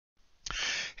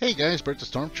Hey guys, Bert the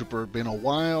Stormtrooper. Been a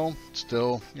while.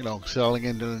 Still, selling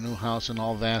into the new house and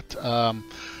all that.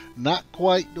 Not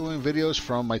quite doing videos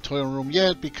from my toy room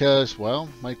yet because, well,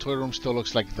 my toy room still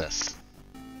looks like this.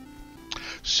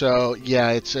 So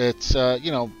yeah, it's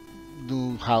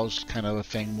new house kind of a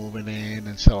thing, moving in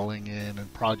and settling in,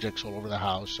 and projects all over the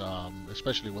house.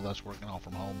 Especially with us working all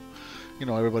from home.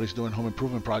 Everybody's doing home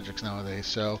improvement projects nowadays,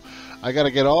 so I got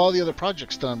to get all the other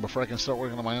projects done before I can start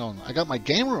working on my own. I got my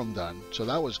game room done, so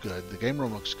that was good. The game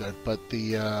room looks good, but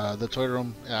the toy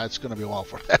room, it's going to be a while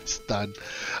before that's done.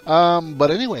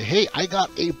 But anyway, hey, I got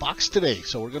a box today,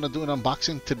 so we're going to do an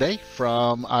unboxing today.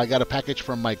 I got a package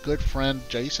from my good friend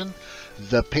Jason,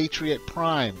 the Patriot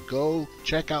Prime. Go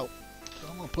check out.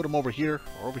 I'm going to put him over here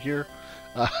or over here.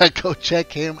 Go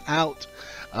check him out.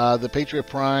 The Patriot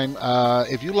Prime.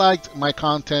 If you liked my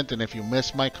content and if you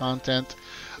missed my content,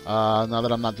 now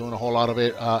that I'm not doing a whole lot of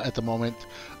it at the moment,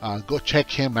 go check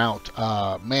him out.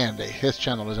 Man, his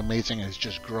channel is amazing and it's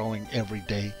just growing every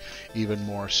day even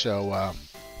more. So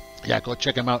yeah, go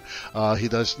check him out. He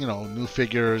does, new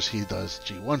figures. He does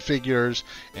G1 figures,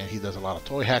 and he does a lot of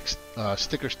toy hacks,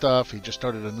 sticker stuff. He just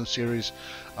started a new series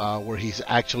where he's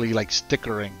actually like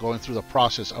stickering, going through the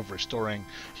process of restoring.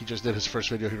 He just did his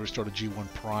first video. He restored a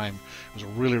G1 Prime. It was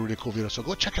a really, really cool video. So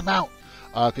go check him out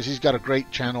because he's got a great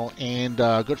channel and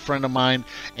a good friend of mine.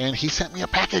 And he sent me a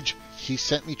package. He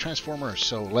sent me Transformers.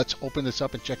 So let's open this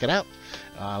up and check it out.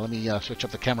 Let me switch up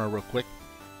the camera real quick.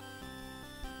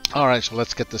 Alright, so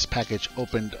let's get this package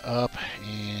opened up,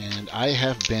 and I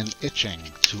have been itching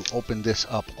to open this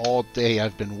up all day.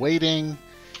 I've been waiting,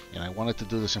 and I wanted to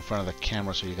do this in front of the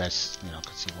camera so you guys,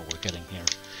 can see what we're getting here.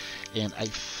 And I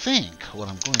think what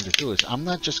I'm going to do is I'm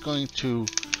not just going to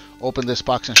open this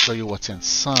box and show you what's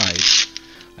inside.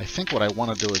 I think what I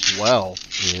want to do as well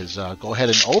is go ahead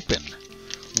and open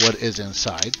what is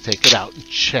inside, take it out, and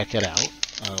check it out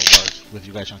with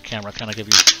you guys on camera, kind of give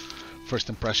you first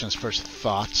impressions, first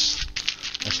thoughts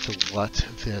as to what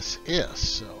this is.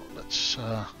 So let's,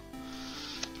 I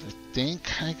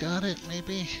think I got it,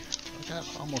 maybe. I got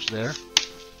almost there.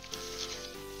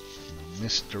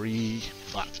 Mystery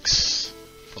box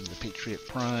from the Patriot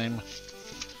Prime.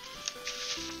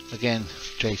 Again,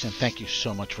 Jason, thank you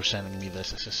so much for sending me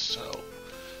this. This is so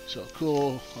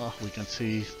cool. We can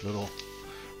see little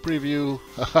preview.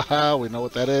 We know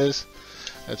what that is.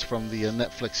 That's from the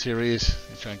Netflix series.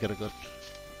 I'm trying to get a good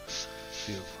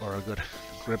view or a good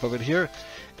grip of it here.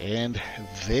 And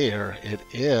there it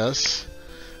is,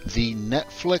 the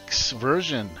Netflix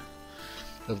version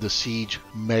of the Siege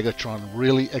Megatron.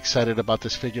 Really excited about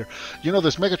this figure.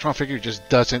 This Megatron figure just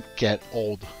doesn't get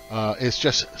old. It's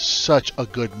just such a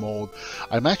good mold.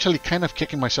 I'm actually kind of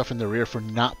kicking myself in the rear for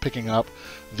not picking up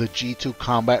the G2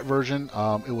 Combat version.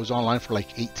 It was online for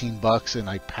like 18 bucks and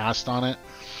I passed on it.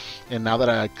 And now that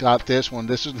I got this one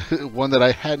is one that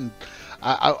I hadn't.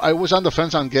 I was on the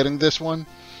fence on getting this one,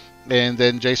 and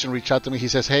then Jason reached out to me. He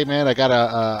says, "Hey man, I got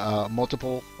a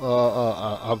multiple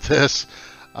of this.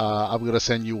 I'm gonna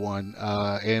send you one."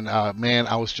 Man,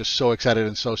 I was just so excited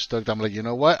and so stoked. I'm like, you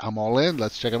know what? I'm all in.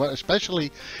 Let's check him out.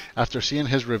 Especially after seeing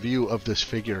his review of this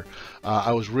figure,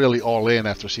 I was really all in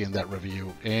after seeing that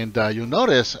review. And you'll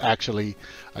notice, actually,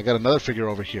 I got another figure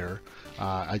over here.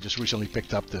 I just recently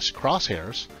picked up this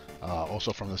Crosshairs.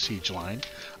 Also from the Siege line,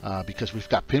 because we've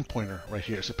got Pinpointer right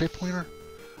here. Is it Pinpointer?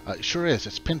 It sure is.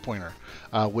 It's Pinpointer,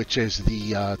 which is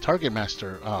the Target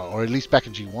Master, or at least back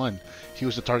in G1, he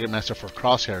was the Target Master for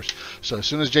Crosshairs. So as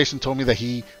soon as Jason told me that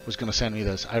he was going to send me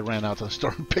this, I ran out to the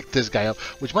store and picked this guy up,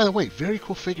 which, by the way, very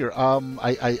cool figure.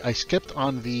 I skipped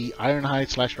on the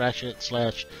Ironhide / Ratchet /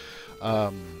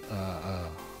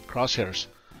 Crosshairs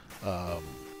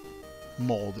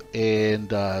mold,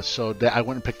 and so I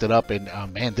went and picked it up, and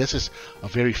man, this is a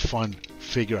very fun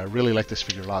figure. I really like this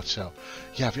figure a lot. So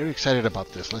yeah, very excited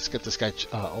about this. Let's get this guy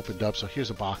opened up. So here's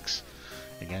a box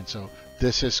again. So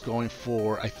this is going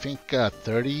for, I think,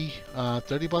 30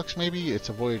 bucks maybe. It's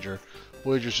a Voyager.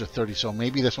 Voyagers are 30, so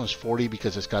maybe this one's 40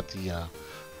 because it's got the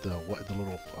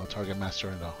little Target Master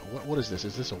and what is this?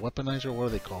 Is this a weaponizer? What are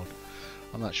they called?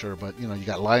 I'm not sure, but you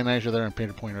got Lionizer there and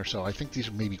Pinpointer, so I think these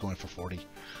are maybe going for 40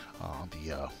 on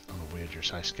the Voyager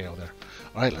size scale there.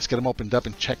 All right, let's get him opened up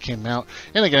and check him out.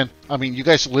 And again, I mean, you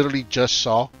guys literally just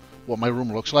saw what my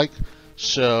room looks like.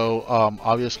 So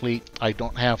obviously, I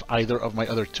don't have either of my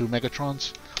other two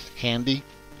Megatrons handy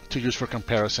to use for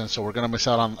comparison, so we're gonna miss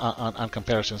out on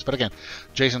comparisons. But again,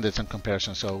 Jason did some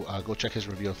comparisons, so go check his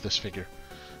review of this figure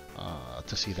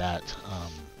to see that.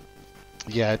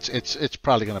 Yeah, it's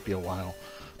probably gonna be a while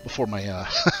before my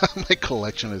my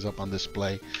collection is up on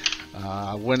display.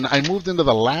 When I moved into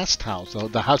the last house,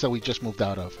 the house that we just moved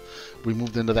out of, we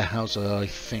moved into the house, I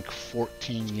think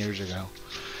 14 years ago.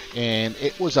 And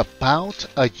it was about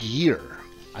a year,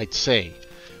 I'd say,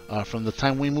 from the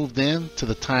time we moved in to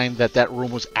the time that that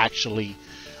room was actually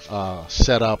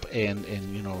set up and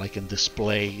you know, like in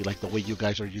display, like the way you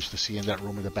guys are used to seeing that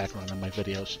room in the background in my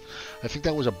videos. I think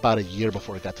that was about a year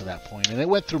before it got to that point. And it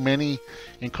went through many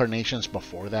incarnations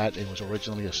before that. It was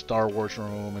originally a Star Wars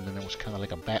room, and then it was kind of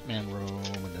like a Batman room,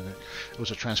 and then it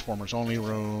was a Transformers only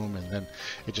room, and then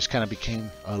it just kind of became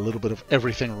a little bit of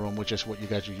everything room, which is what you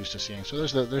guys are used to seeing. So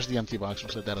there's the empty box.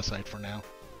 We'll set that aside for now.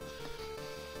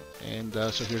 And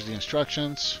so here's the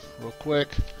instructions real quick.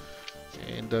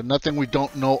 And nothing we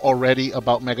don't know already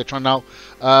about Megatron. Now,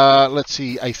 let's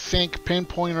see. I think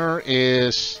Pinpointer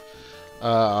is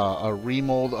a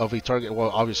remold of a target. Well,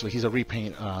 obviously, he's a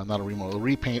repaint, not a remold, a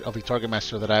repaint of a Target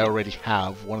Master that I already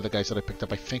have. One of the guys that I picked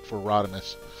up, I think, for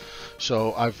Optimus.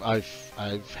 So I've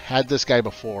had this guy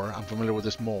before. I'm familiar with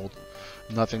this mold.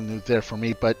 Nothing new there for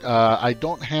me. But I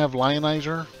don't have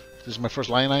Lionizer. This is my first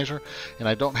Lionizer, and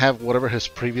I don't have whatever his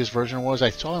previous version was.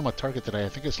 I saw him at Target today. I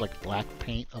think it's like black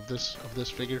paint of this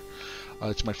figure.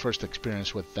 It's my first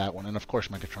experience with that one, and of course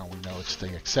Megatron. We know it's the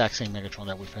exact same Megatron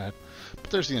that we've had. But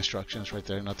there's the instructions right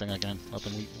there. Nothing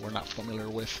we're not familiar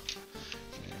with.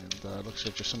 And looks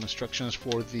like just some instructions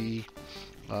for the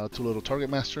two little Target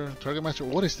Master. Target Master.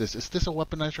 What is this? Is this a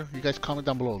weaponizer? You guys comment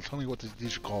down below. Tell me what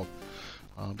these are called,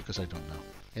 because I don't know.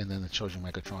 And then it shows you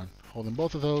Megatron holding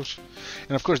both of those.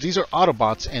 And of course, these are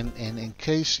Autobots. And in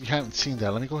case you haven't seen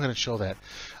that, let me go ahead and show that.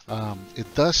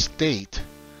 It does state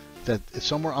that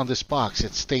somewhere on this box,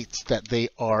 it states that they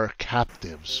are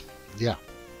captives. Yeah.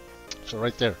 So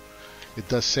right there, it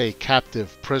does say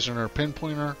captive prisoner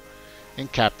Pinpointer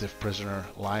and captive prisoner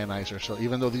Lionizer. So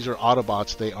even though these are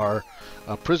Autobots, they are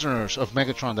prisoners of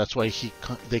Megatron. That's why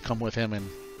they come with him and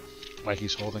why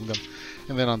he's holding them.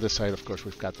 And then on this side, of course,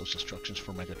 we've got those instructions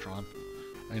for Megatron.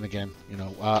 And again, you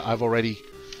know, I've already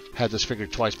had this figure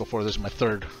twice before. This is my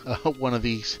third one of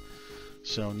these,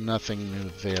 so nothing new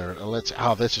there.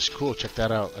 Oh, this is cool. Check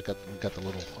that out. We got the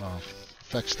little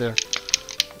effects there.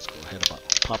 Let's go ahead about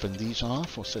popping these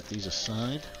off. We'll set these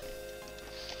aside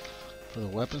for the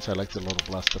weapons. I like the little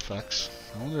blast effects.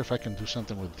 I wonder if I can do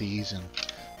something with these and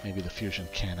maybe the fusion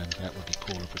cannon. That would be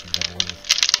cool if we can get away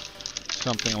with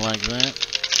something like that.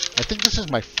 I think this is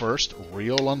my first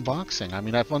real unboxing. I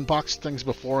mean, I've unboxed things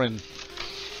before in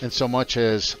so much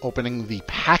as opening the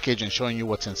package and showing you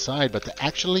what's inside, but to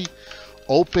actually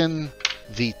open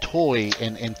the toy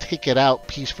and take it out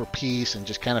piece for piece and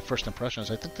just kind of first impressions,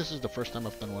 I think this is the first time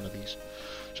I've done one of these.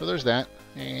 So there's that.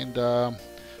 And,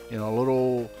 you know, a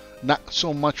little, not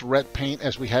so much red paint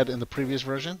as we had in the previous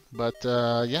version, but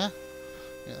yeah,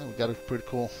 we got a pretty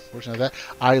cool version of that.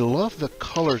 I love the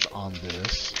colors on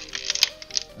this.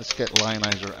 Let's get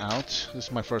Lionizer out. This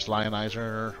is my first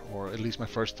Lionizer, or at least my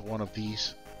first one of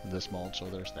these in this mold. So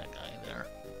there's that guy there.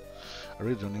 I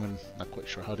really not quite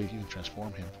sure how to even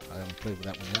transform him. I haven't played with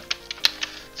that one yet.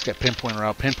 Let's get Pinpointer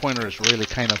out. Pinpointer is really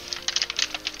kind of,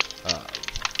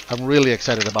 I'm really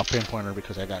excited about Pinpointer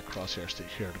because I got Crosshairs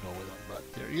here to go with him.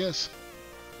 But there he is.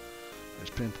 There's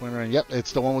Pinpointer, and yep,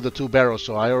 it's the one with the two barrels.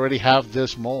 So I already have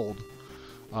this mold.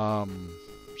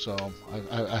 So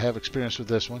I have experience with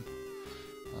this one.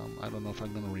 I don't know if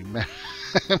I'm going to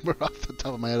remember off the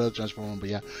top of my head how to transform him, but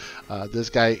yeah, this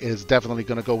guy is definitely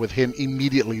going to go with him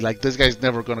immediately. Like, this guy's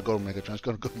never going to go to Megatron. It's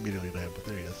going to go immediately to him, but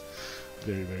there he is.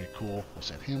 Very, very cool. We'll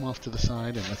set him off to the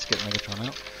side, and let's get Megatron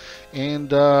out.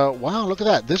 And, wow, look at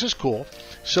that. This is cool.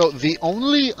 So the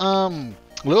only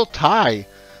little tie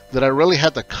that I really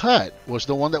had to cut was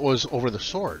the one that was over the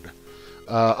sword.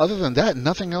 Other than that,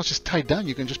 nothing else is tied down.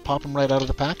 You can just pop them right out of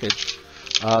the package.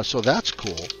 So that's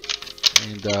cool.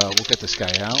 And we'll get this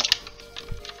guy out.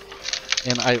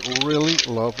 And I really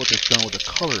love what they've done with the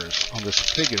colors on this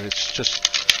figure. It's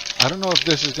just, I don't know if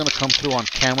this is going to come through on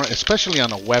camera, especially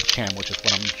on a webcam, which is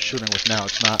what I'm shooting with now.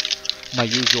 It's not my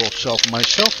usual my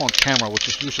cell phone camera, which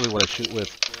is usually what I shoot with,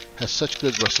 has such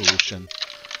good resolution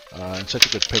and such a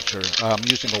good picture. I'm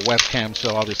using a webcam,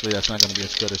 so obviously that's not going to be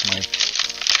as good as my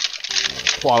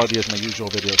quality as my usual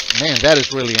videos. Man, that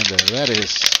is really in there. That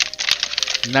is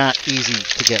not easy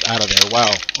to get out of there.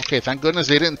 Wow. Okay, thank goodness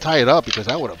they didn't tie it up, because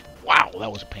that would have, wow,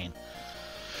 that was a pain.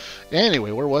 Anyway,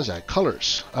 where was I?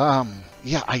 Colors.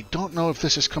 Yeah, I don't know if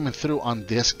this is coming through on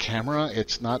this camera.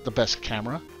 It's not the best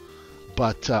camera,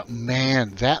 but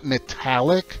man, that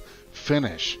metallic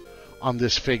finish on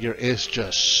this figure is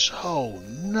just so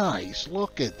nice.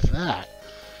 Look at that.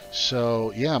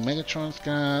 So yeah, Megatron's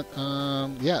got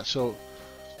yeah, so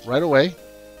right away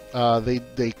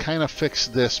they kind of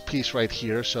fixed this piece right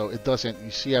here, so it doesn't.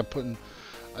 You see, I'm putting.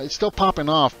 It's still popping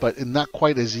off, but not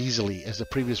quite as easily as the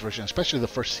previous version, especially the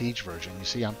first Siege version. You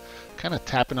see, I'm kind of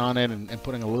tapping on it and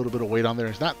putting a little bit of weight on there.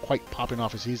 It's not quite popping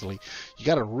off as easily. You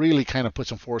got to really kind of put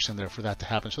some force in there for that to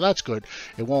happen. So that's good.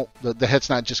 It won't. The head's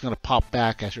not just going to pop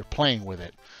back as you're playing with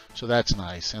it. So that's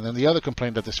nice. And then the other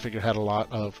complaint that this figure had a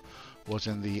lot of was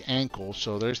in the ankles.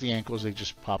 So there's the ankles. They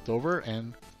just popped over,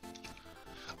 and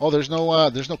oh, there's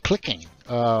no clicking.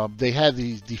 They had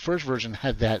the first version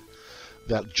had that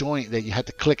joint that you had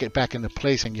to click it back into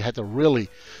place, and you had to really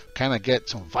kind of get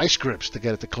some vice grips to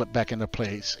get it to clip back into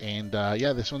place. And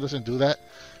yeah, this one doesn't do that.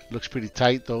 Looks pretty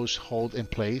tight. Those hold in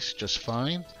place just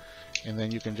fine, and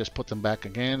then you can just put them back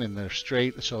again, and they're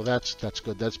straight. So that's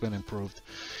good. That's been improved.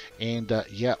 And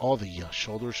yeah, all the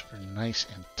shoulders are nice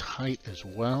and tight as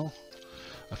well.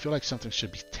 I feel like something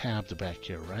should be tabbed back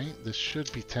here, right? This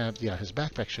should be tabbed. Yeah, his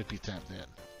backpack should be tabbed in.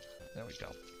 There we go.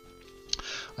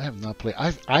 I have not played.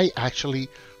 I actually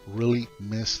really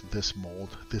miss this mold.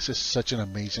 This is such an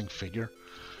amazing figure,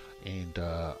 and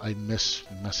I miss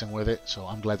messing with it. So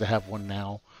I'm glad to have one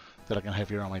now that I can have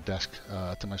here on my desk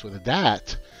to mess with it.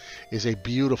 That is a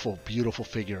beautiful, beautiful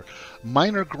figure.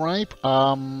 Minor gripe.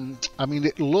 I mean,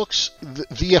 it looks.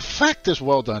 The effect is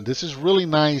well done. This is really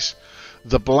nice.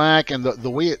 The black and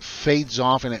the way it fades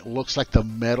off and it looks like the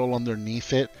metal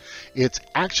underneath it. It's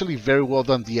actually very well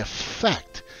done. The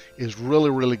effect is really,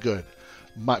 really good.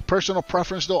 My personal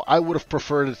preference, though, I would have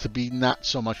preferred it to be not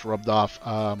so much rubbed off.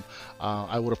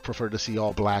 I would have preferred to see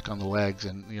all black on the legs,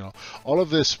 and all of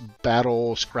this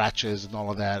battle scratches and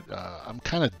all of that. I'm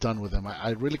kind of done with them.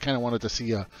 I really kind of wanted to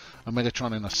see a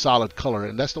Megatron in a solid color,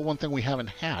 and that's the one thing we haven't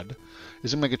had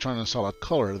is a Megatron in a solid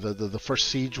color. The first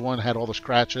Siege one had all the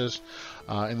scratches,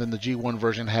 and then the G1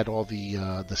 version had all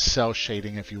the cell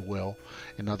shading, if you will.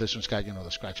 And now this one's got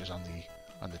the scratches on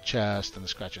the chest and the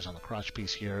scratches on the crotch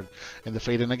piece here, and the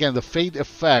fade. And again, the fade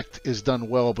effect is done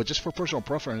well, but just for personal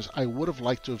preference, I would have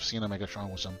liked to have seen a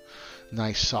Megatron with some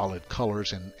nice solid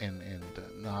colors and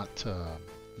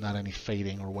not any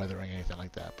fading or weathering, anything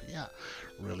like that. But yeah,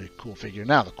 really cool figure.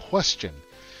 Now the question: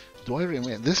 do I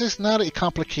remember? This is not a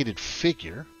complicated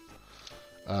figure,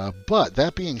 but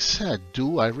that being said,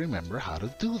 do I remember how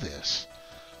to do this?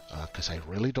 Because I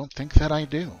really don't think that I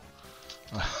do.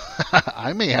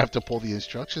 I may have to pull the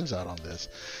instructions out on this.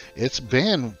 It's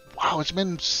been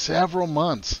several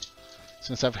months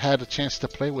since I've had a chance to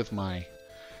play with my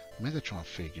Megatron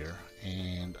figure,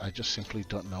 and I just simply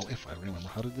don't know if I remember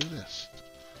how to do this.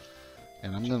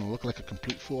 And I'm going to look like a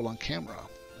complete fool on camera,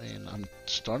 and I'm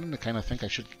starting to kind of think I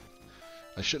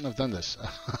shouldn't have done this.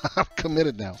 I'm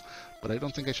committed now, but I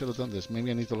don't think I should have done this.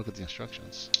 Maybe I need to look at the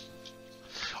instructions.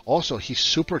 Also, he's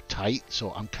super tight,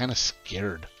 so I'm kind of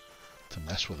scared to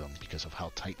mess with him because of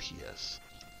how tight he is.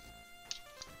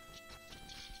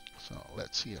 So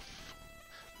let's see if,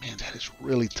 man, that is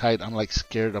really tight. I'm like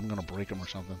scared I'm gonna break him or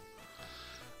something.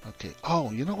 Okay.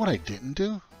 Oh, you know what I didn't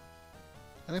do?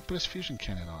 I didn't put his fusion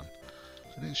cannon on.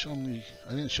 I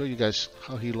didn't show you guys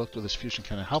how he looked with his fusion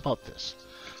cannon. How about this?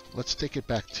 Let's take it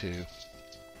back to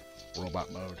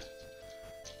robot mode,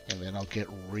 and then I'll get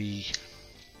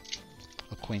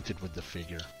acquainted with the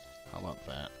figure. How about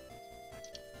that?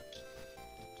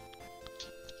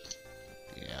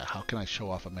 Yeah, how can I show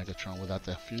off a Megatron without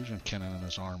that fusion cannon in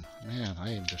his arm? Man,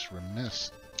 I am just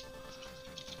remiss.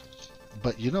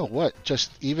 But you know what?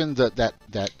 Just even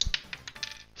that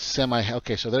semi...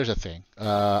 Okay, so there's a thing.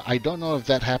 I don't know if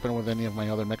that happened with any of my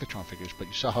other Megatron figures, but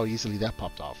you saw how easily that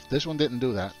popped off. This one didn't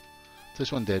do that.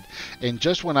 This one did. And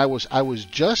just when I was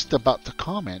just about to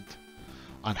comment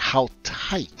on how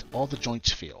tight all the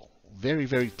joints feel. Very,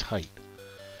 very tight.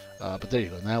 But there you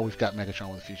go. Now we've got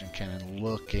Megatron with a fusion cannon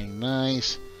looking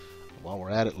nice. While we're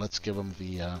at it, let's give him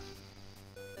the...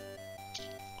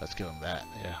 let's give him that.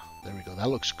 Yeah, there we go. That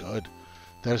looks good.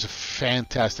 That is a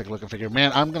fantastic looking figure.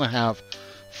 Man, I'm going to have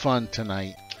fun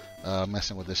tonight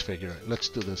messing with this figure. Let's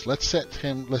do this. Let's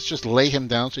just lay him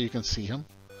down so you can see him.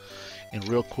 And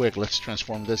real quick, let's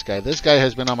transform this guy. This guy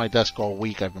has been on my desk all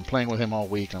week. I've been playing with him all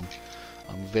week. I'm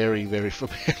very, very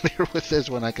familiar with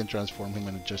this one. I can transform him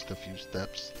in just a few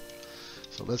steps.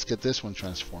 So let's get this one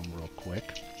transformed real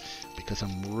quick, because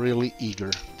I'm really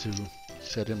eager to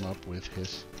set him up with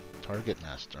his target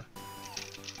master.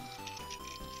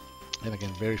 And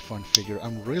again, very fun figure.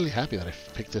 I'm really happy that I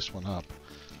picked this one up.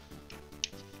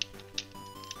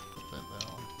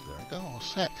 There we go, all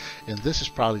set. And this is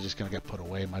probably just going to get put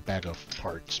away in my bag of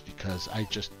parts, because I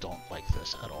just don't like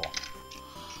this at all.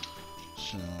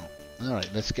 So, alright,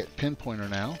 let's get Pinpointer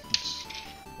now. Let's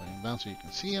lay him down so you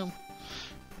can see him.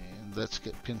 Let's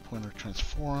get Pinpointer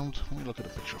transformed. Let me look at a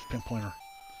picture of Pinpointer.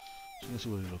 So this is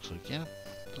what it looks like. Yeah,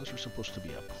 those are supposed to be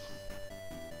up.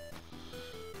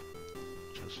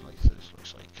 Just like this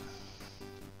looks like.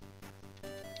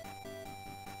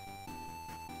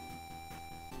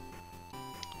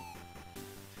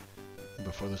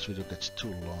 Before this video gets too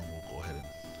long, we'll go ahead and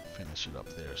finish it up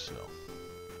there. So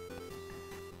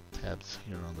tabs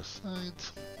here on the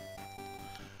sides.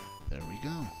 There we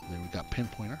go. There we got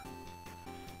Pinpointer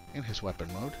in his weapon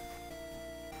mode.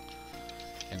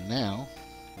 And now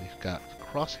we've got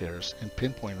Crosshairs and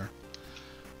Pinpointer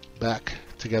back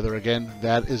together again.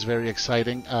 That is very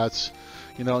exciting. It's,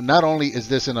 you know, not only is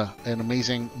this in an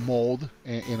amazing mold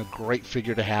and a great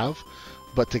figure to have,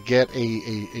 but to get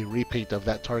a repeat of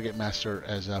that Target Master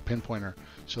as a Pinpointer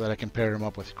so that I can pair him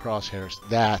up with Crosshairs,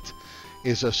 that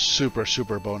is a super,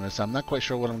 super bonus. I'm not quite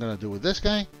sure what I'm going to do with this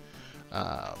guy.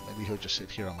 Maybe he'll just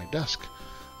sit here on my desk.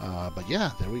 But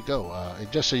yeah, there we go.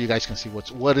 Just so you guys can see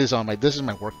what is on my, this is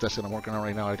my work desk that I'm working on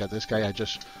right now. I got this guy. I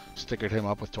just stickered him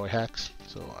up with Toy Hacks.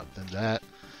 So I've done that.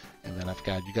 And then I've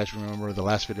got, you guys remember the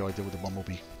last video I did with the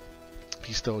Bumblebee.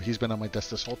 He's been on my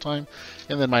desk this whole time.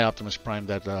 And then my Optimus Prime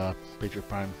that Patriot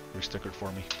Prime restickered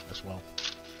for me as well.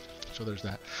 So there's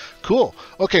that. Cool.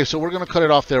 Okay, so we're going to cut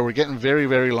it off there. We're getting very,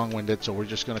 very long-winded, so we're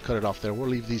just going to cut it off there. We'll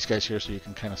leave these guys here so you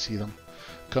can kind of see them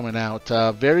coming out.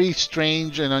 Very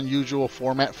strange and unusual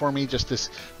format for me. Just this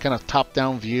kind of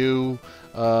top-down view,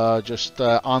 just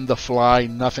on the fly,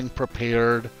 nothing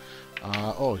prepared.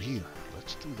 Oh, here,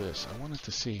 let's do this. I wanted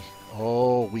to see.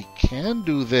 Oh, we can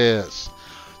do this.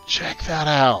 Check that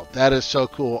out. That is so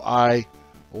cool. I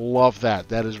love that.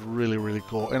 That is really, really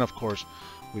cool. And of course,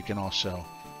 we can also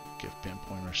give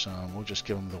Pinpointer some. We'll just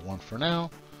give him the one for now.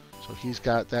 So he's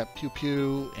got that pew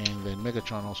pew, and then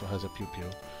Megatron also has a pew pew.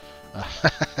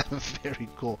 Very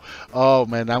cool. Oh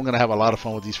man, I'm gonna have a lot of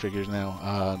fun with these figures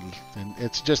now, and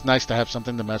it's just nice to have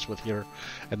something to mess with here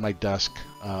at my desk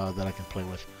that I can play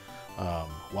with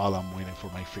while I'm waiting for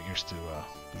my figures to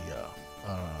be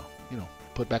you know,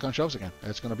 put back on shelves again.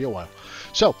 It's going to be a while.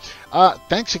 So,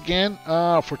 thanks again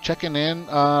for checking in.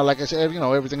 Like I said, you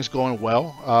know, everything's going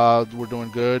well. We're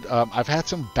doing good. I've had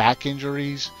some back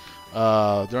injuries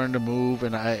during the move,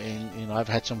 and you know, I've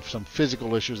had some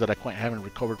physical issues that I quite haven't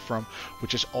recovered from,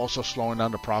 which is also slowing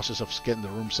down the process of getting the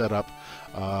room set up.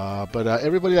 But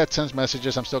everybody that sends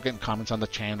messages, I'm still getting comments on the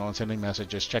channel and sending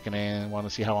messages, checking in, want to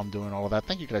see how I'm doing, all of that.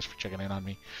 Thank you guys for checking in on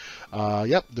me.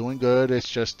 Yep, doing good. It's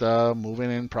just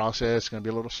moving in process, going to be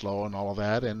a little slow and all of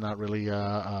that, and not really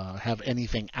have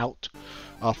anything out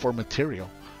for material.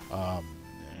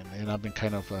 And I've been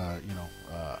kind of, you know,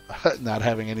 not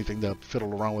having anything to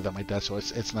fiddle around with at my desk, so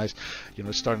it's nice. You know,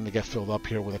 it's starting to get filled up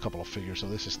here with a couple of figures, so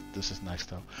this is nice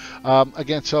though.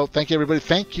 Again, so thank you everybody.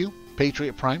 Thank you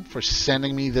Patriot Prime for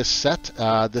sending me this set.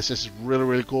 This is really,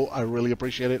 really cool. I really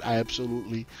appreciate it. I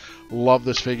absolutely love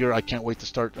this figure. I can't wait to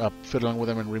start fiddling with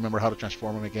him and remember how to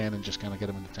transform him again and just kind of get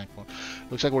him in the tank mode.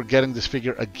 Looks like we're getting this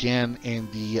figure again in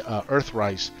the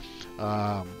Earthrise.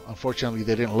 Unfortunately,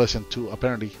 they didn't listen to,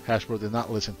 apparently Hasbro did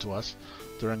not listen to us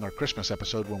during our Christmas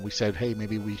episode when we said, hey,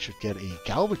 maybe we should get a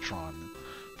Galvatron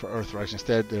for Earthrise.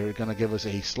 Instead, they're going to give us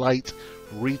a slight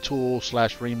retool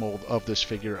 / remold of this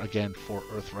figure again for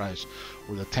Earthrise,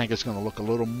 where the tank is going to look a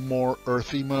little more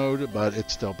earthy mode, but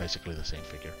it's still basically the same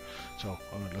figure. So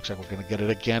it looks like we're going to get it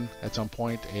again at some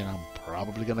point, and I'm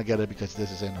probably going to get it because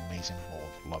this is an amazing mold.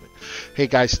 Love it. Hey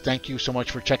guys, thank you so much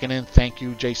for checking in. Thank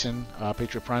you, Jason,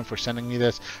 Patriot Prime, for sending me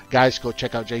this. Guys, go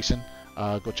check out Jason.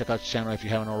 Go check out his channel if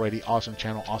you haven't already. Awesome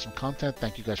channel, awesome content.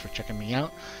 Thank you guys for checking me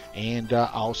out, and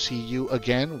I'll see you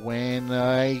again when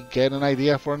I get an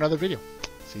idea for another video.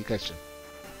 See you guys soon.